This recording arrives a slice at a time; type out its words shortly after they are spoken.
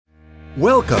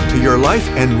Welcome to Your Life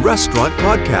and Restaurant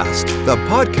Podcast, the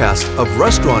podcast of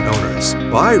restaurant owners,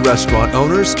 by restaurant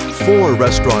owners, for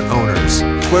restaurant owners,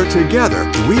 where together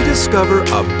we discover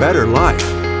a better life,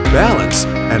 balance,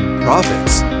 and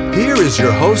profits. Here is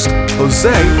your host,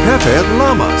 Jose Pepe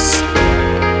Lamas.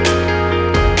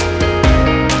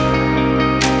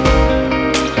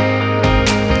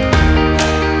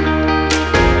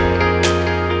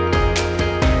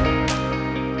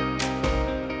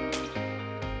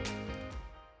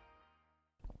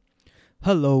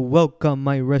 Hello, welcome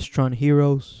my restaurant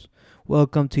heroes.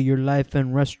 Welcome to Your Life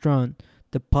and Restaurant,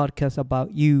 the podcast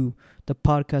about you, the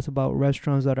podcast about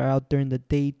restaurants that are out there in the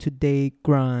day-to-day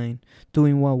grind,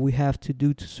 doing what we have to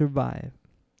do to survive.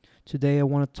 Today I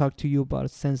want to talk to you about a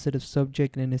sensitive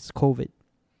subject, and it's COVID.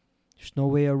 There's no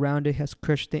way around it. It has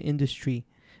crushed the industry.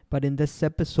 But in this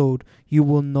episode, you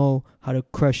will know how to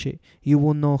crush it. You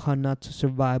will know how not to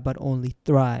survive, but only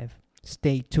thrive.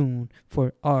 Stay tuned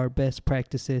for our best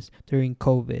practices during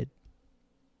COVID.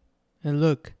 And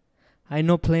look, I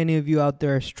know plenty of you out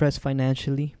there are stressed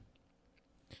financially.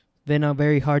 Been a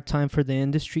very hard time for the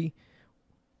industry.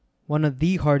 One of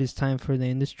the hardest time for the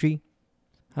industry.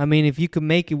 I mean, if you could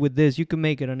make it with this, you could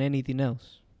make it on anything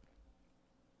else.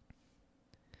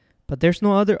 But there's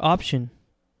no other option.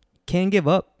 Can't give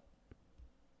up.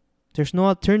 There's no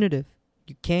alternative.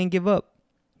 You can't give up.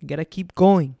 You gotta keep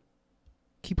going.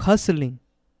 Keep hustling.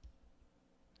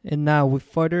 And now, with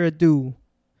further ado,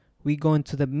 we go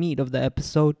into the meat of the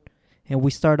episode, and we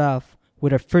start off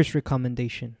with our first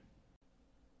recommendation.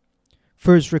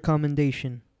 First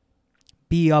recommendation: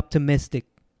 be optimistic.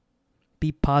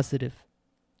 Be positive.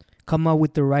 Come out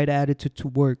with the right attitude to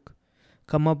work.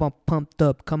 Come out pumped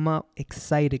up. Come out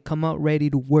excited. Come out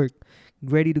ready to work.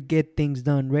 Ready to get things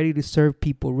done. Ready to serve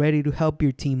people. Ready to help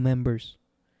your team members.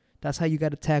 That's how you got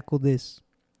to tackle this.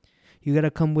 You got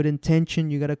to come with intention.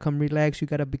 You got to come relaxed. You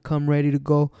got to become ready to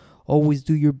go. Always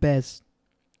do your best.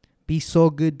 Be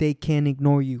so good they can't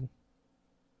ignore you.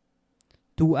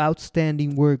 Do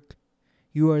outstanding work.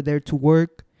 You are there to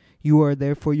work. You are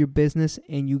there for your business.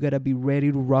 And you got to be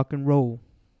ready to rock and roll.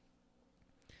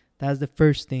 That's the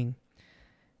first thing.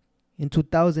 In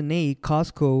 2008,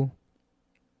 Costco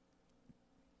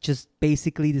just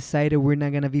basically decided we're not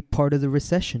going to be part of the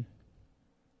recession.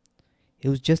 It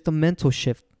was just a mental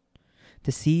shift.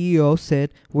 The CEO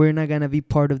said, we're not going to be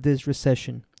part of this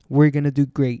recession. We're going to do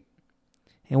great.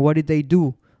 And what did they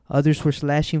do? Others were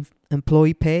slashing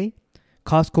employee pay.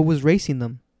 Costco was raising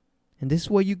them. And this is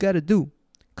what you got to do.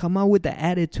 Come out with the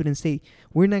attitude and say,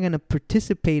 we're not going to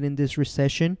participate in this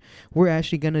recession. We're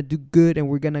actually going to do good, and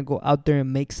we're going to go out there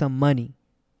and make some money.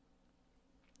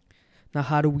 Now,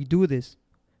 how do we do this?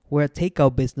 We're a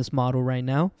takeout business model right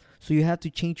now. So you have to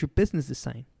change your business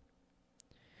design.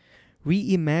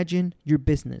 Reimagine your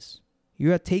business.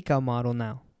 You're a takeout model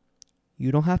now.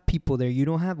 You don't have people there. You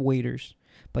don't have waiters.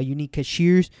 But you need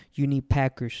cashiers. You need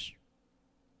packers.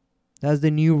 That's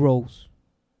the new roles.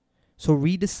 So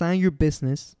redesign your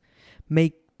business.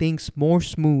 Make things more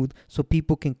smooth so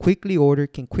people can quickly order,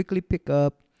 can quickly pick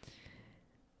up.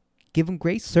 Give them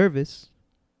great service.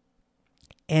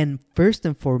 And first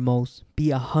and foremost, be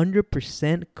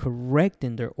 100% correct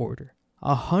in their order.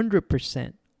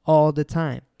 100% all the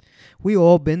time. We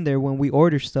all been there when we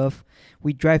order stuff.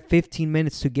 We drive 15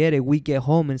 minutes to get it. We get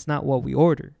home and it's not what we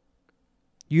order.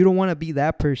 You don't want to be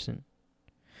that person.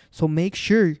 So make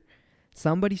sure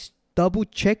somebody's double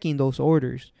checking those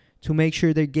orders to make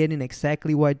sure they're getting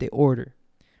exactly what they order.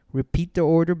 Repeat the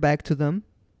order back to them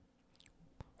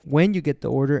when you get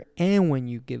the order and when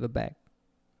you give it back.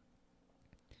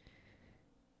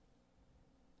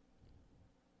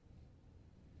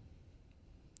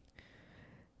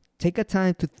 Take a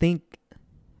time to think.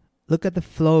 Look at the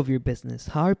flow of your business.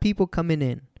 How are people coming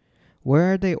in?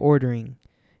 Where are they ordering?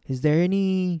 Is there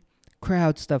any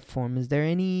crowds that form? Is there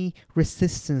any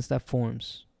resistance that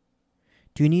forms?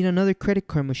 Do you need another credit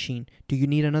card machine? Do you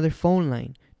need another phone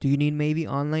line? Do you need maybe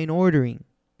online ordering?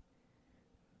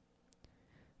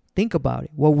 Think about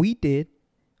it. What we did,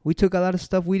 we took a lot of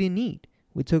stuff we didn't need.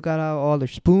 We took out all their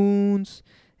spoons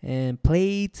and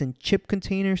plates and chip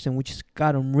containers, and we just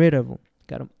got rid of them.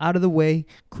 Got them out of the way,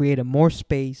 created more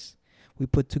space. We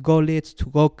put to-go lids,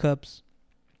 to-go cups,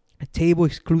 a table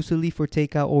exclusively for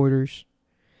takeout orders.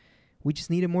 We just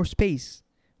needed more space.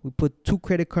 We put 2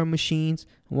 credit card machines,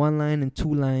 1 line and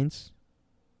 2 lines.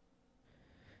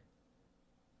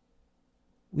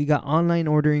 We got online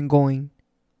ordering going.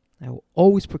 I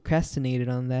always procrastinated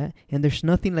on that, and there's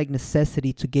nothing like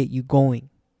necessity to get you going.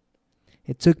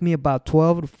 It took me about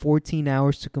 12 to 14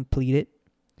 hours to complete it.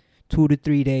 2 to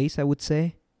 3 days, I would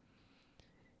say.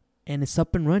 And it's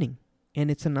up and running. And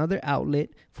it's another outlet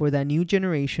for that new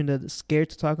generation that's scared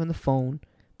to talk on the phone.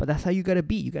 But that's how you got to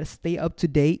be. You got to stay up to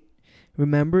date.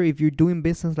 Remember, if you're doing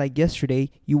business like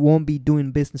yesterday, you won't be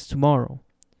doing business tomorrow.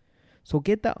 So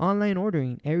get that online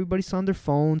ordering. Everybody's on their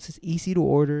phones. It's easy to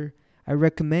order. I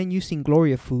recommend using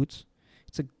Gloria Foods.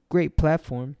 It's a great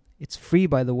platform. It's free,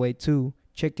 by the way, too.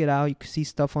 Check it out. You can see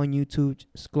stuff on YouTube.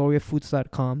 It's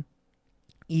gloriafoods.com.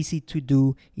 Easy to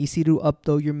do. Easy to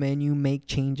upload your menu, make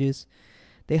changes.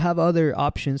 They have other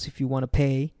options if you want to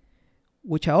pay,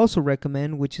 which I also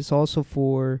recommend, which is also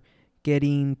for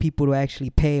getting people to actually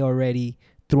pay already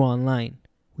through online,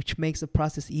 which makes the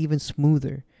process even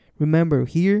smoother. Remember,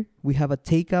 here we have a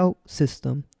takeout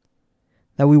system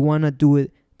that we want to do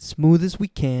it smooth as we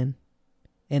can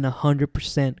and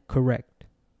 100% correct.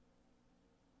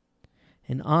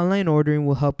 And online ordering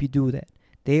will help you do that.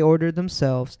 They order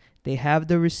themselves, they have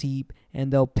the receipt,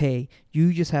 and they'll pay.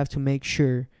 You just have to make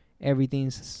sure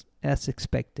everything's as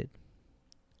expected.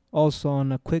 Also,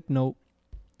 on a quick note,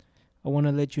 I want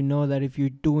to let you know that if you're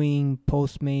doing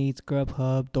Postmates,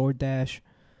 Grubhub, DoorDash,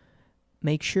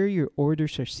 make sure your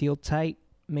orders are sealed tight.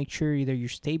 Make sure either you're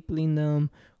stapling them,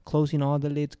 closing all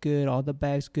the lids good, all the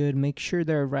bags good. Make sure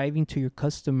they're arriving to your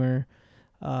customer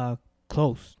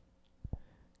closed.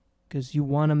 Because you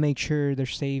want to make sure they're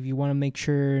safe. You want to make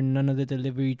sure none of the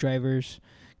delivery drivers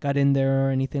got in there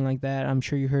or anything like that. I'm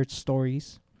sure you heard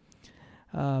stories.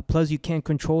 Plus, you can't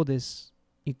control this.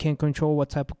 You can't control what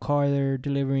type of car they're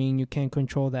delivering. You can't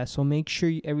control that. So make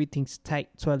sure everything's tight.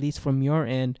 So at least from your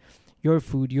end, your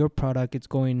food, your product, it's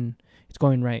going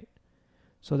right.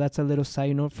 So that's a little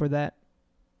side note for that.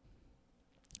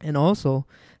 And also,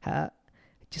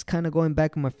 just kind of going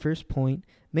back on my first point,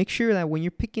 make sure that when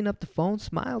you're picking up the phone,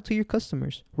 smile to your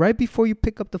customers. Right before you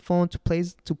pick up the phone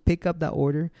to pick up that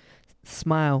order,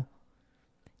 smile.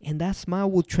 And that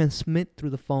smile will transmit through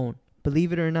the phone.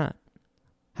 Believe it or not.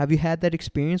 Have you had that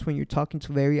experience when you're talking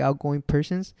to very outgoing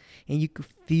persons and you could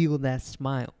feel that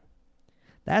smile?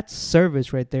 That's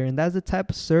service right there. And that's the type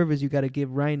of service you got to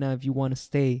give right now if you want to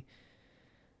stay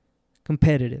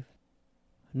competitive.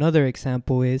 Another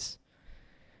example is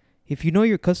if you know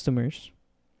your customers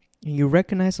and you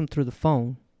recognize them through the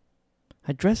phone,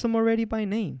 address them already by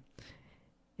name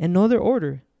and know their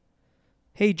order.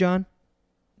 Hey, John,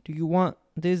 do you want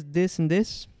this, this, and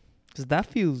this? Because that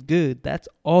feels good. That's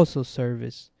also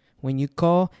service. When you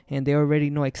call and they already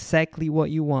know exactly what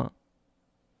you want.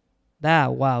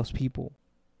 That wows people.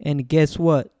 And guess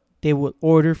what? They will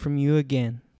order from you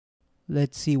again.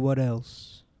 Let's see what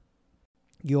else.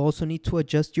 You also need to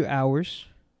adjust your hours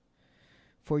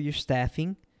for your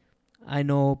staffing. I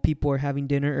know people are having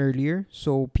dinner earlier,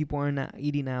 so people are not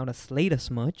eating out as late as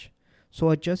much. So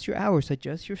adjust your hours,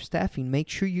 adjust your staffing. Make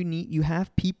sure you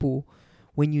have people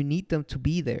when you need them to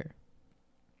be there.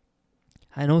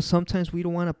 I know sometimes we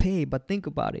don't want to pay, but think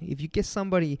about it. If you get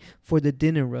somebody for the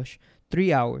dinner rush,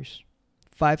 3 hours,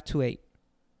 5 to 8,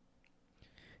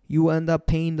 you end up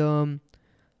paying them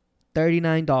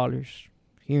 $39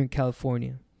 here in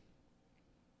California.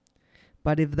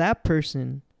 But if that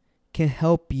person can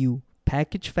help you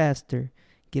package faster,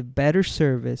 give better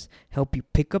service, help you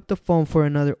pick up the phone for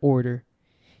another order,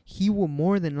 he will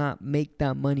more than not make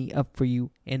that money up for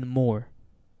you and more.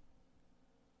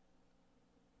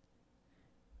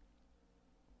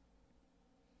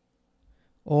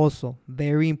 Also,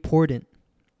 very important,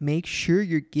 make sure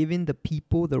you're giving the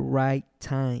people the right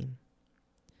time.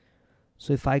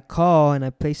 So if I call and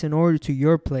I place an order to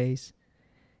your place,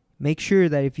 make sure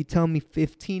that if you tell me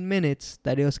 15 minutes,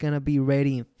 that it's going to be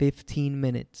ready in 15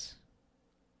 minutes.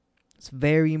 It's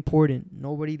very important.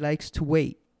 Nobody likes to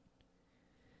wait.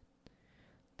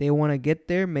 They want to get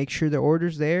there, make sure their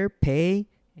order's there, pay,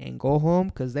 and go home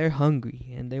because they're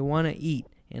hungry and they want to eat.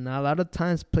 And a lot of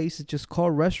times places just call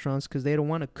restaurants because they don't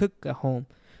want to cook at home.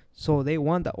 So they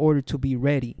want the order to be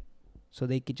ready so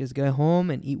they could just get home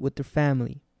and eat with their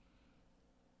family.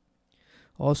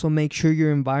 Also, make sure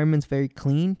your environment's very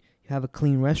clean. You have a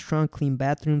clean restaurant, clean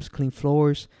bathrooms, clean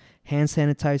floors, hand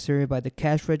sanitizer by the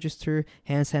cash register,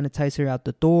 hand sanitizer out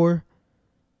the door.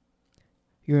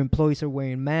 Your employees are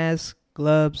wearing masks,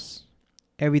 gloves,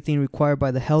 everything required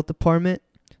by the health department.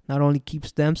 Not only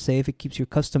keeps them safe, it keeps your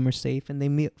customers safe and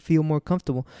they feel more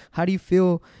comfortable. How do you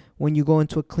feel when you go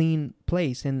into a clean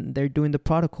place and they're doing the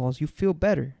protocols? You feel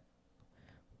better.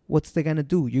 What's they going to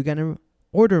do? You're going to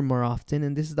order more often,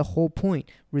 and this is the whole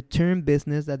point. Return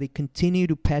business, that they continue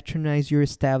to patronize your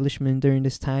establishment during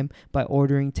this time by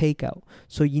ordering takeout.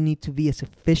 So you need to be as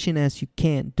efficient as you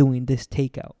can doing this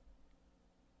takeout.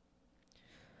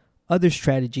 Other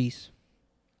strategies.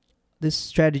 These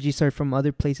strategies are from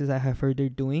other places I have heard they're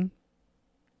doing.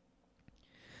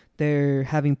 They're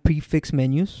having prefix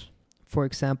menus. For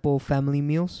example, family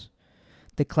meals.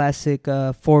 The classic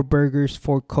 4 burgers,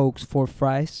 4 Cokes, 4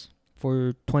 fries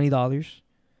for $20.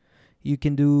 You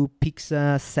can do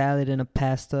pizza, salad, and a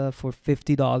pasta for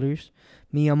 $50.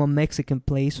 Me, I'm a Mexican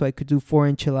place, so I could do 4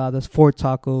 enchiladas, 4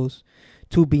 tacos,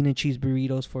 2 bean and cheese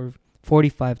burritos for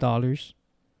 $45.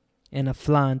 And a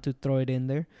flan to throw it in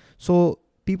there. So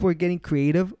people are getting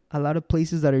creative. A lot of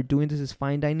places that are doing this is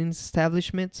fine dining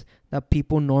establishments that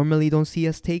people normally don't see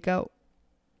as takeout.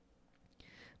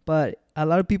 But a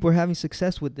lot of people are having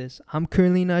success with this. I'm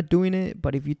currently not doing it,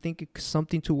 but if you think it's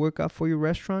something to work out for your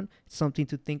restaurant, it's something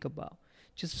to think about.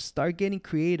 Just start getting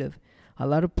creative. A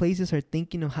lot of places are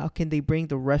thinking of how can they bring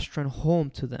the restaurant home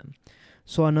to them.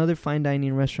 So another fine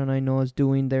dining restaurant I know is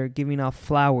they're giving out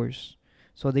flowers.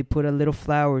 So they put a little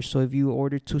flowers. So if you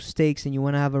order 2 steaks and you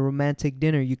want to have a romantic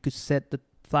dinner, you could set the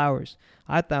flowers.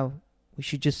 I thought we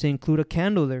should just include a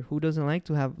candle there. Who doesn't like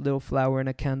to have a little flower and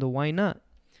a candle? Why not?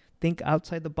 Think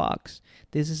outside the box.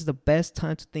 This is the best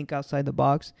time to think outside the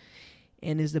box,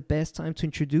 and is the best time to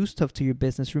introduce stuff to your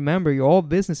business. Remember, your old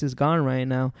business is gone right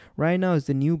now. Right now is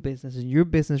the new business, and your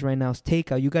business right now is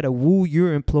takeout. You got to woo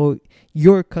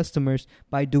your customers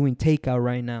by doing takeout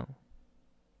right now.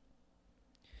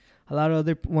 A lot of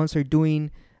other ones are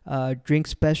doing drink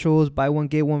specials, buy one,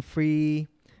 get one free,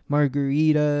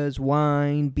 margaritas,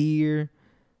 wine, beer,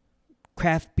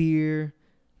 craft beer,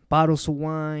 bottles of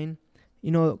wine. You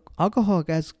know, alcohol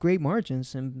has great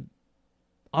margins, and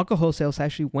alcohol sales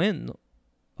actually went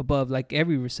above like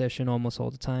every recession almost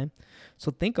all the time. So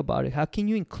think about it. How can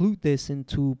you include this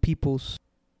into people's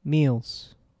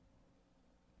meals?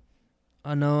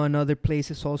 I know another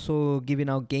place is also giving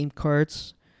out game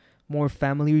cards, more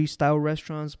family style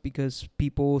restaurants, because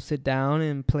people sit down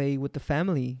and play with the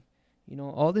family. You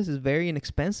know, all this is very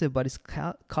inexpensive, but it's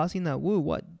costing that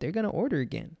what they're going to order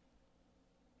again.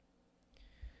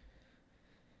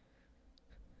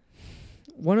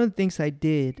 One of the things I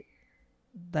did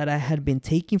that I had been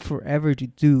taking forever to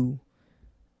do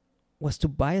was to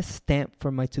buy a stamp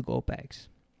for my to-go bags.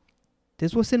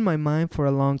 This was in my mind for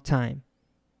a long time,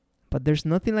 but there's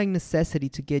nothing like necessity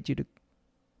to get you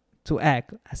to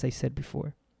act, as I said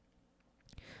before.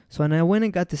 So when I went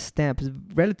and got the stamp, it's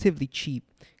relatively cheap.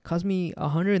 It cost me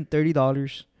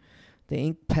 $130. The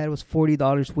ink pad was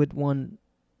 $40 with 1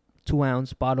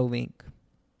 2-ounce bottle of ink.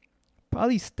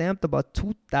 Probably stamped about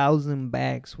 2,000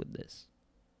 bags with this.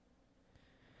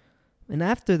 And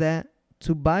after that,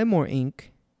 to buy more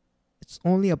ink, it's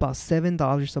only about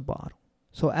 $7 a bottle.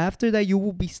 So after that, you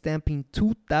will be stamping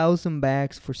 2,000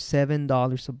 bags for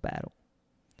 $7 a bottle.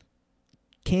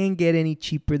 Can't get any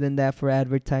cheaper than that for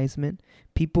advertisement.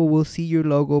 People will see your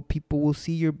logo. People will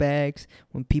see your bags.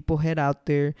 When people head out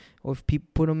there, or if people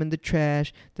put them in the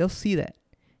trash, they'll see that.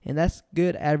 And that's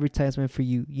good advertisement for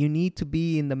you. You need to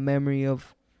be in the memory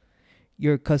of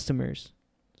your customers.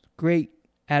 Great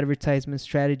advertisement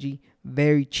strategy,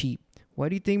 very cheap. Why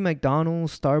do you think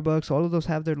McDonald's, Starbucks, all of those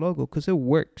have their logo? Because it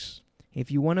works. If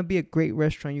you want to be a great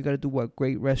restaurant, you got to do what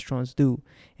great restaurants do.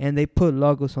 And they put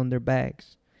logos on their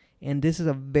bags. And this is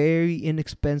a very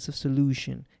inexpensive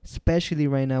solution, especially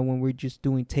right now when we're just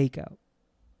doing takeout.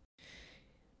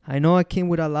 I know I came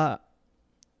with a lot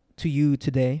to you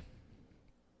today.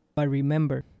 But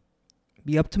remember,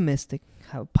 be optimistic,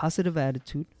 have a positive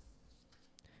attitude,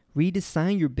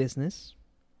 redesign your business,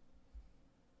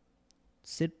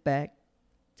 sit back,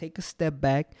 take a step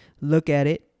back, look at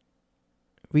it,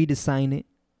 redesign it,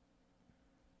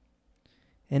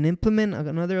 and implement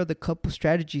another of the couple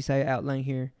strategies I outlined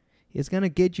here. It's going to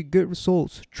get you good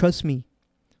results. Trust me.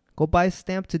 Go buy a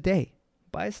stamp today.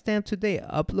 Buy a stamp today.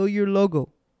 Upload your logo.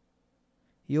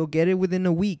 You'll get it within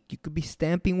a week. You could be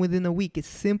stamping within a week. It's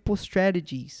simple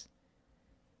strategies.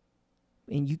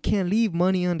 And you can't leave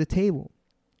money on the table.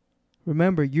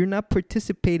 Remember, you're not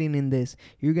participating in this.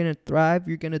 You're going to thrive.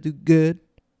 You're going to do good.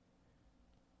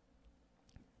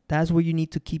 That's what you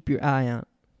need to keep your eye on.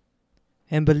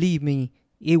 And believe me,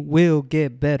 it will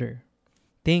get better.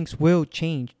 Things will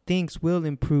change. Things will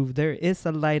improve. There is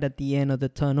a light at the end of the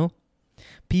tunnel.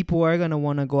 People are going to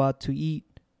want to go out to eat.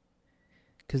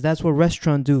 Because that's what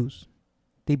restaurants do.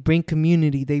 They bring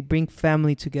community. They bring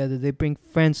family together. They bring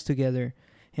friends together.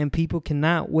 And people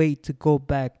cannot wait to go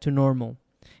back to normal.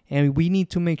 And we need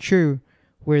to make sure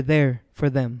we're there for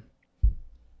them.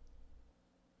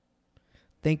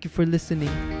 Thank you for listening.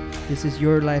 This is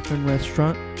Your Life in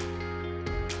Restaurant.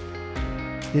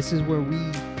 This is where we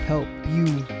help you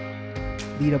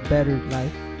lead a better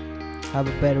life. Have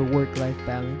a better work-life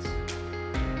balance.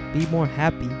 Be more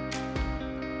happy.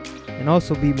 And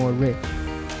also be more rich.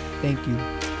 Thank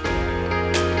you.